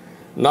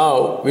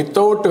 Now,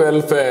 without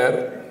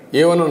welfare,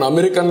 even an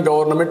American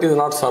government is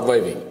not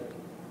surviving.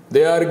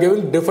 They are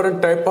giving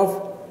different type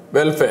of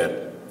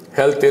welfare,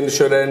 health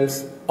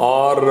insurance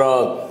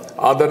or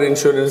other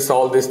insurance,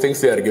 all these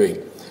things they are giving.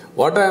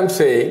 What I am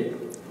saying,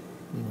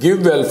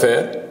 give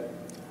welfare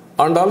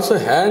and also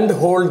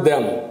handhold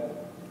them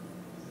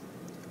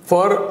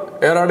for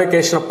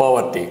eradication of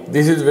poverty.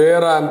 This is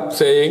where I am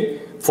saying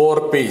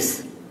 4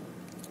 P's.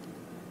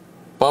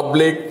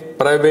 Public,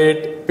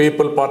 private,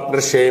 people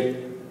partnership,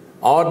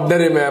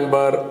 ordinary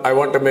member, I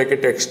want to make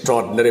it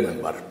extraordinary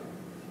member.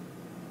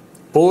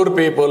 Poor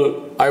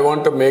people, I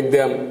want to make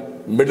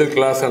them middle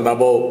class and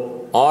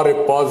above, or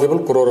if possible,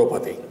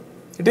 crorepati.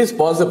 It is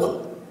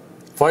possible.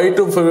 5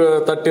 to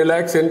 30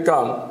 lakhs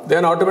income,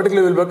 then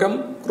automatically will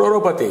become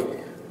crorepati.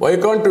 Why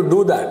can't you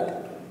do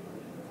that?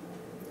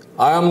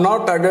 I am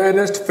not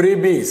against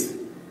freebies.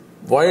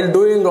 While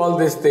doing all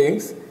these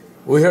things,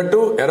 we have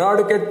to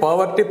eradicate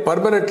poverty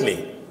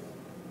permanently.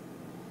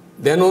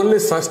 Then only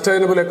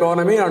sustainable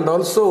economy and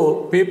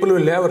also people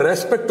will have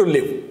respect to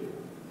live.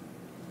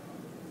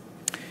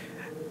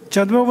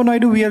 Chandrababu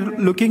Naidu, we are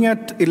looking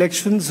at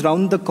elections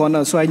round the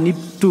corner, so I need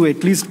to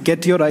at least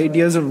get your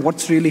ideas on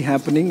what's really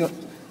happening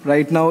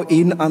right now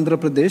in Andhra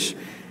Pradesh.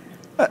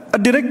 A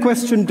direct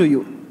question to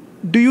you.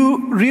 Do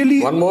you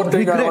really One more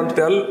thing I want to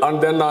tell,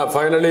 and then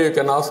finally you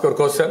can ask your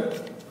question.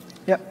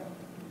 Yeah,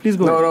 please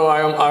go ahead. No,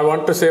 I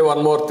want to say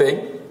one more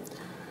thing.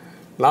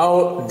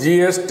 Now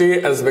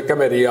GST has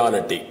become a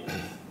reality.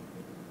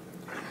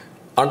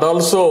 And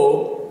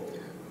also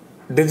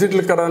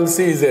digital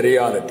currency is a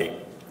reality.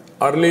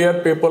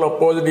 Earlier people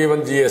opposed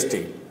even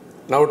GST.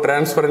 Now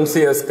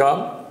transparency has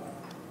come,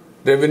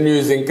 revenue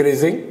is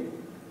increasing,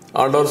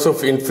 and also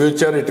in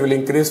future it will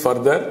increase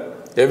further,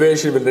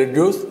 evasion will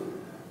reduce.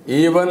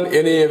 Even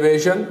any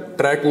evasion,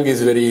 tracking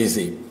is very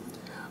easy.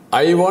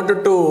 I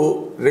wanted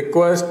to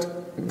request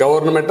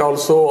government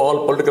also,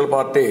 all political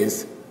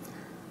parties,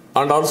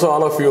 and also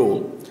all of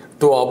you,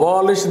 to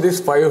abolish this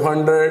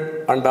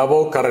 500 and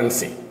above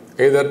currency,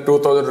 either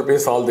 2,000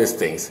 rupees, all these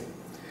things.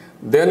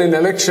 Then in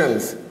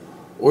elections,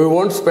 we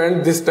won't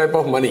spend this type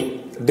of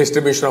money,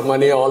 distribution of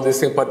money, all these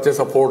things, purchase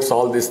of votes,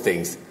 all these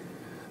things.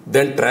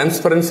 Then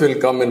transparency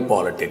will come in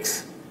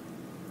politics.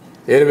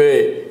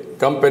 Anyway,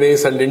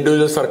 companies and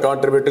individuals are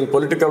contributing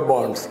political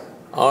bonds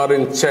are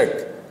in check.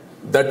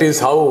 That is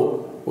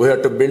how we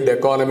have to build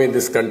economy in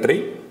this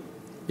country.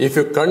 If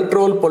you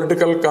control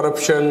political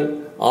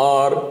corruption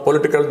or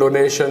political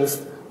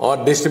donations or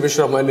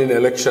distribution of money in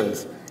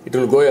elections, it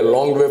will go a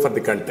long way for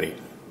the country.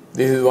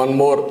 This is one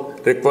more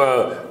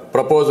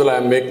proposal I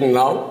am making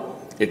now.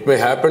 It may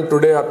happen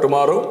today or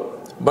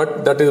tomorrow,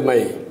 but that is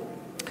my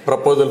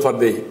proposal for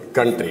the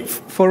country.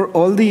 For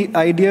all the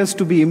ideas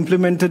to be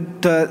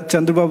implemented,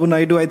 Chandrababu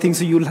Naidu, I think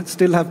so you'll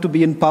still have to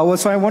be in power.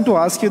 So I want to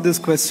ask you this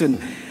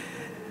question.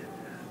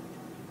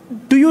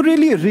 Do you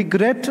really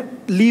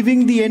regret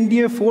leaving the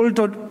NDA fold,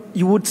 or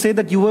you would say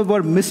that you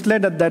were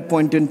misled at that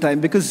point in time?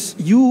 Because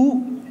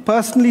you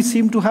personally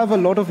seem to have a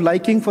lot of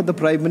liking for the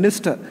Prime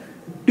Minister.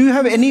 Do you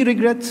have any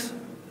regrets?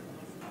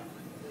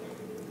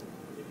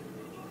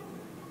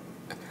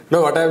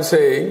 No, what I am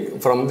saying,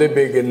 from the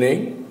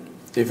beginning,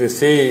 if you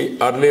see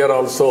earlier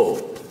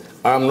also,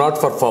 I am not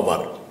for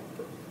power.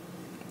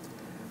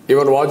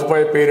 Even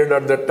Vajpayee period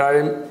at that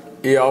time,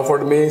 he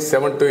offered me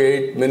 7 to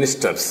 8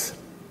 ministers.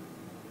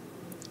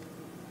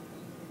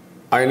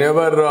 I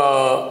never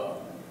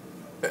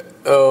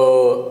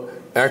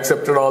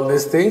accepted all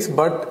these things,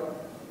 but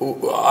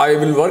I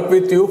will work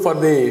with you for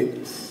the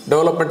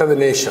development of the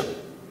nation.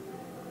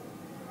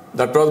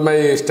 That was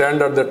my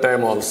stand at the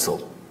time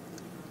also.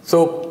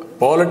 So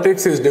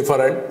politics is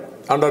different,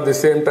 and at the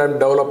same time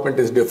development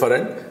is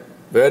different.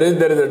 Whereas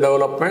there is a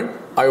development,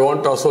 I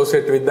want to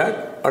associate with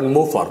that and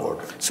move forward.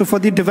 So for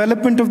the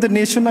development of the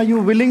nation, are you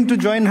willing to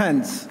join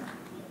hands?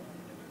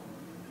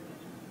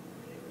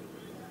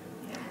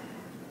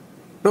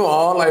 No,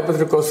 all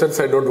hypothetical questions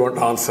I don't want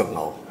to answer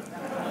now.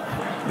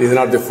 This is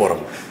not the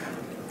forum.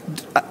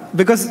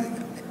 Because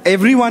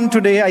everyone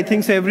today, I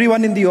think so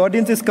everyone in the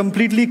audience is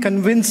completely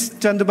convinced,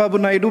 Chandrababu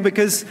Naidu,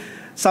 because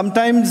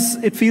sometimes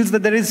it feels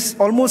that there is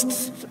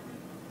almost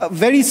a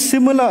very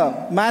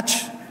similar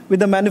match with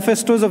the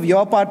manifestos of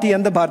your party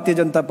and the Bharatiya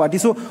Janata Party.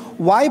 So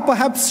why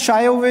perhaps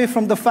shy away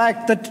from the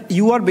fact that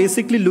you are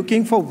basically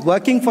looking for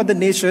working for the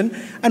nation,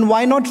 and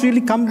why not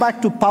really come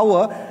back to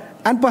power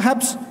and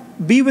perhaps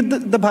be with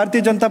the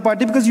Bharatiya Janata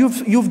Party? Because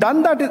you've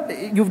done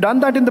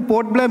that in the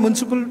Port Blair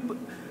municipal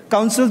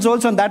councils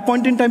also. At that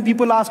point in time,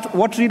 people asked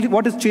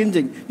what is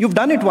changing. You've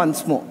done it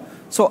once more.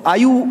 So are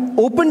you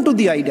open to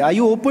the idea? Are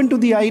you open to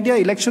the idea?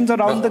 Elections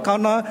around the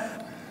corner,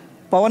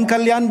 Pawan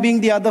Kalyan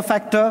being the other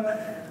factor.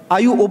 Are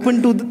you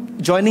open to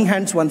joining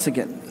hands once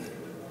again?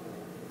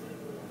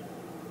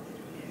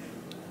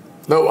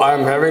 No, I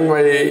am having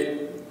my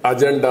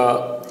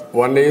agenda.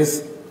 One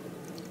is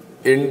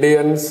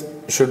Indians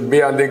should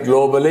be on the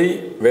globally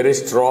very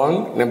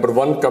strong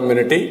 #1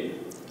 community.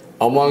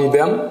 Among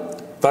them,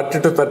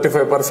 30 to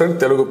 35%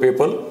 Telugu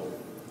people.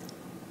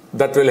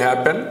 That will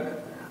happen.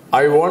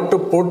 I want to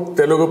put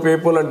Telugu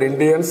people and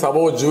Indians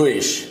above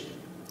Jewish.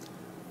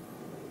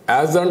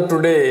 As on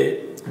today,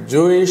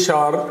 Jewish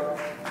are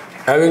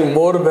having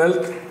more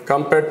wealth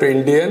compared to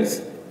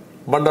Indians,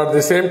 but at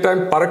the same time,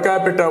 per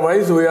capita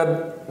wise, we are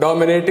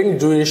dominating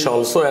Jewish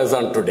also as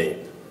on today.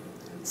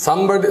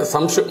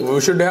 We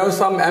should have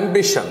some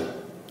ambition.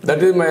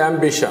 That is my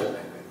ambition.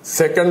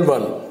 Second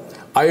one,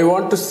 I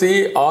want to see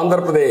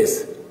Andhra Pradesh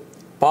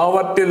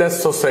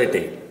poverty-less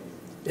society.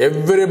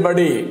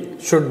 Everybody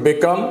should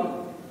become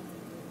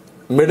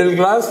middle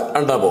class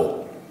and above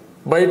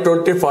by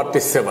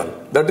 2047.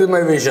 That is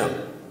my vision.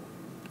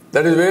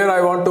 That is where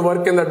I want to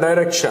work in that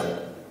direction,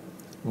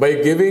 by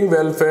giving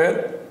welfare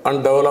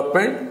and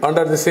development, and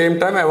at the same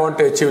time I want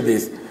to achieve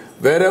this.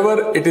 Wherever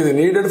it is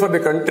needed for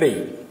the country,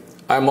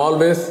 I am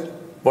always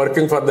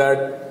working for that.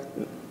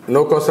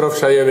 No question of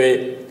shy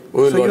away.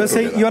 So you are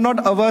saying you are not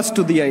averse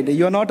to the idea.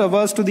 You are not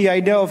averse to the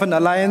idea of an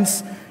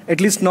alliance,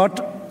 at least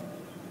not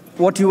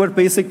what you were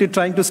basically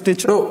trying to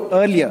stitch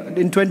earlier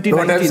in 2019.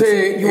 What I'm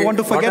saying, you want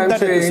to forget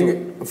that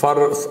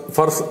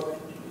episode.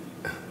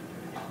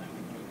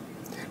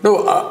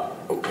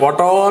 What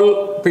all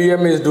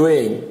PM is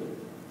doing,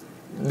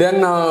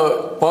 then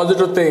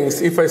positive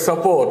things, if I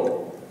support,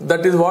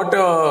 that is what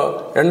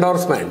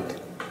endorsement.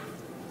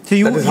 So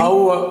that is how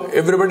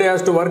everybody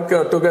has to work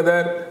together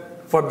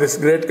for this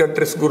great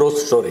country's growth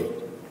story.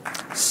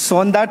 So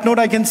on that note,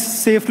 I can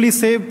safely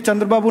say,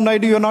 Chandrababu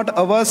Naidu, you are not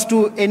averse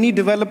to any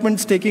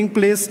developments taking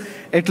place,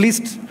 at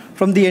least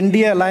from the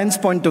NDA alliance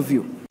point of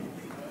view.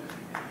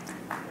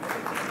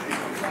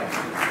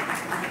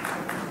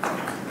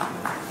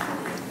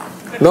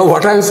 No,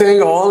 what I'm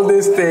saying, all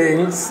these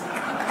things,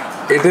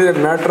 it is a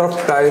matter of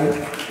time.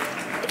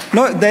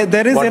 No,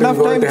 there is enough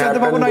time,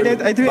 Chandrababu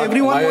Naidu. I think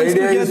everyone wants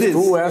to hear this.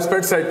 Two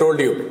aspects I told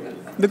you.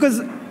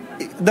 Because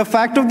the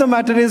fact of the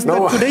matter is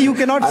that today you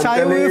cannot shy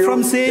away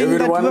from saying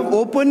that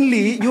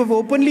you have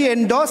openly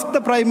endorsed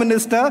the Prime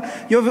Minister,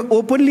 you have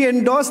openly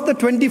endorsed the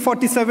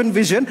 2047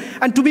 vision,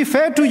 and to be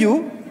fair to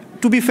you,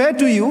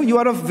 you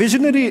are a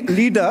visionary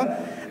leader,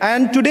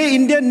 and today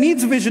India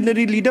needs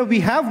visionary leader. We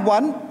have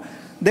one.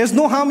 There's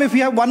no harm if we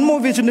have one more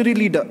visionary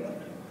leader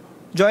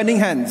joining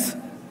hands.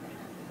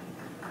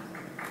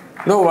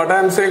 No, what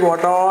I'm saying,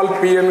 what all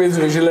PM is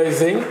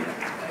visualizing,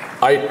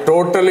 I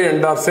totally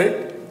endorse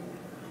it.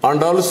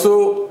 And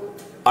also,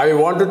 I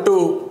wanted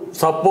to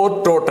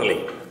support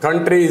totally.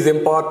 Country is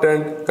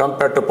important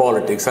compared to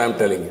politics, I am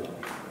telling you.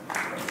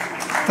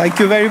 Thank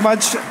you very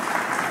much.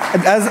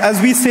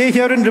 As we say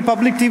here in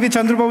Republic TV,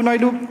 Chandrababu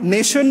Naidu,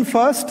 nation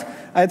first.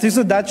 I think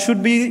so that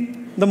should be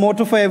the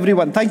motto for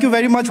everyone. Thank you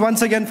very much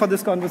once again for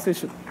this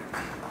conversation.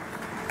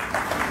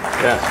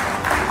 Yeah.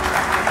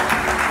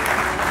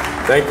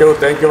 Thank you,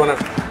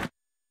 Anand.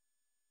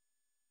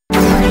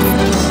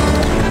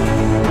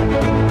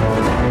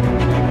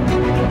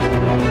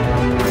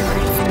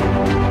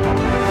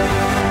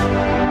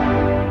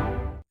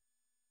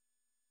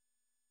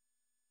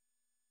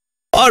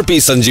 RP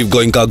Sanjeev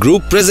Goenka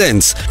Group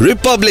presents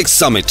Republic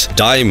Summit,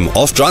 Time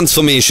of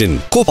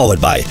Transformation, co-powered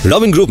by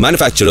Ravin Group,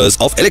 manufacturers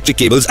of electric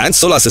cables and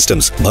solar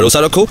systems.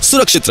 Bharosa rakho,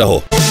 surakshit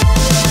raho.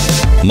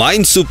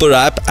 Mind Super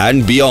App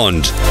and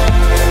beyond.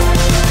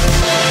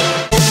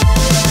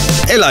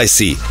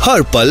 LIC,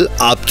 हर पल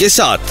आपके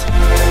साथ.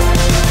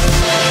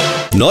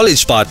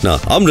 Knowledge Partner,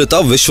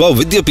 Amrita Vishwa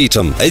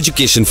Vidyapeetham,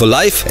 Education for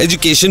Life,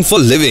 Education for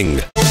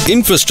Living.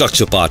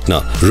 Infrastructure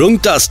Partner,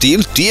 Rungta Steel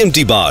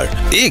TMT Bar,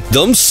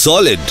 ekdam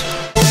solid.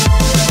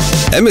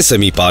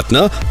 MSME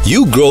Partner,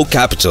 You Grow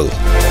Capital.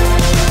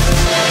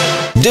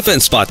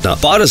 Defense Partner,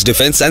 Paras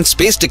Defense and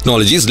Space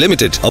Technologies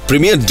Limited, a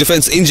premier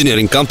defense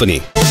engineering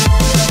company.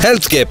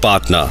 Healthcare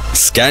Partner,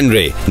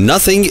 Scanray,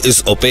 nothing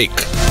is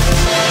opaque.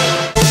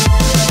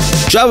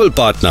 Travel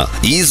Partner,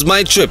 Ease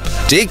My Trip,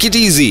 Take It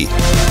Easy.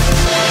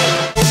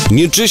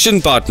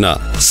 Nutrition Partner,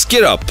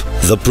 Skirrup,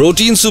 the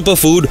protein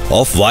superfood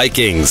of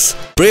Vikings.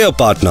 Prayer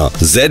Partner,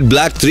 Z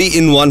Black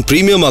 3-in-1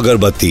 Premium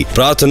Agarbatti,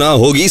 Prathana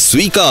Hogi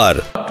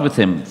Sweekar. With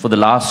him for the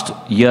last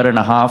year and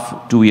a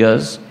half, 2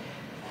 years,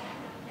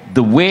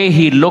 the way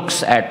he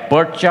looks at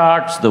PERT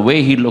charts, the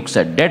way he looks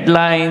at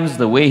deadlines,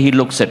 the way he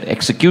looks at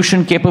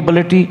execution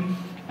capability,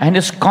 and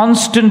his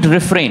constant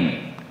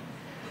refrain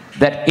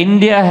that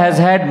India has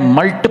had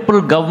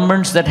multiple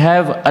governments that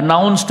have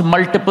announced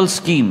multiple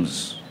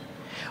schemes.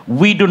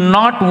 We do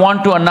not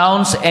want to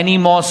announce any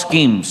more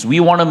schemes. We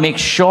want to make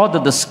sure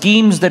that the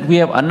schemes that we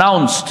have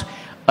announced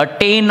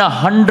attain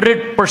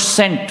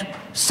 100%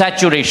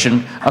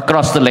 saturation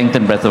across the length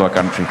and breadth of our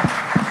country.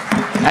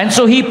 And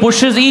so he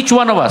pushes each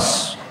one of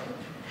us.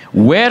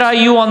 Where are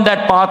you on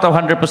that path of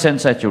 100%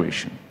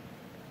 saturation?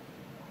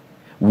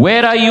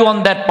 Where are you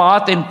on that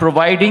path in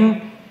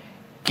providing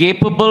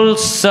capable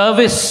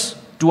service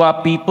to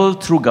our people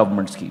through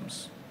government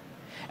schemes?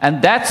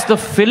 And that's the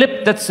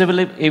fillip that civil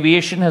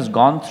aviation has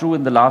gone through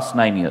in the last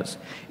 9 years.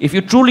 If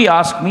you truly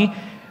ask me,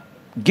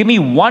 give me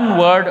one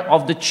word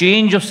of the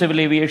change of civil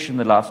aviation in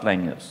the last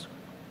 9 years.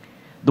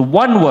 The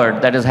one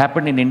word that has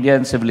happened in India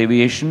in civil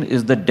aviation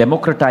is the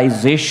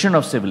democratization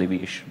of civil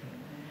aviation.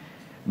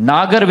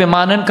 नागर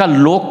विमानन का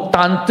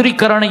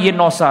लोकतांत्रिकरण ये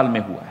 9 साल में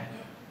हुआ है.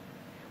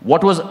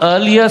 What was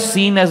earlier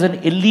seen as an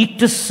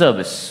elitist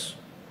service,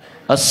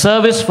 a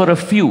service for a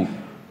few,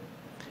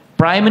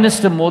 Prime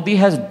Minister Modi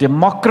has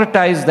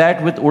democratized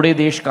that with Ude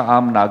Desh Ka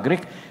Aam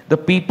Nagrik. The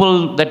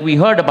people that we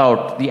heard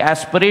about, the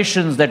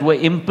aspirations that were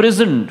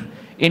imprisoned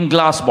in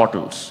glass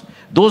bottles,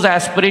 those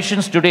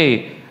aspirations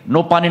today,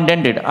 no pun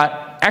intended,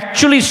 are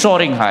actually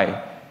soaring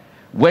high.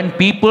 When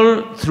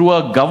people, through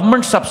a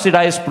government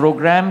subsidized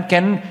program,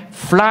 can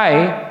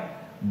fly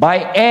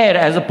by air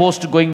as opposed to going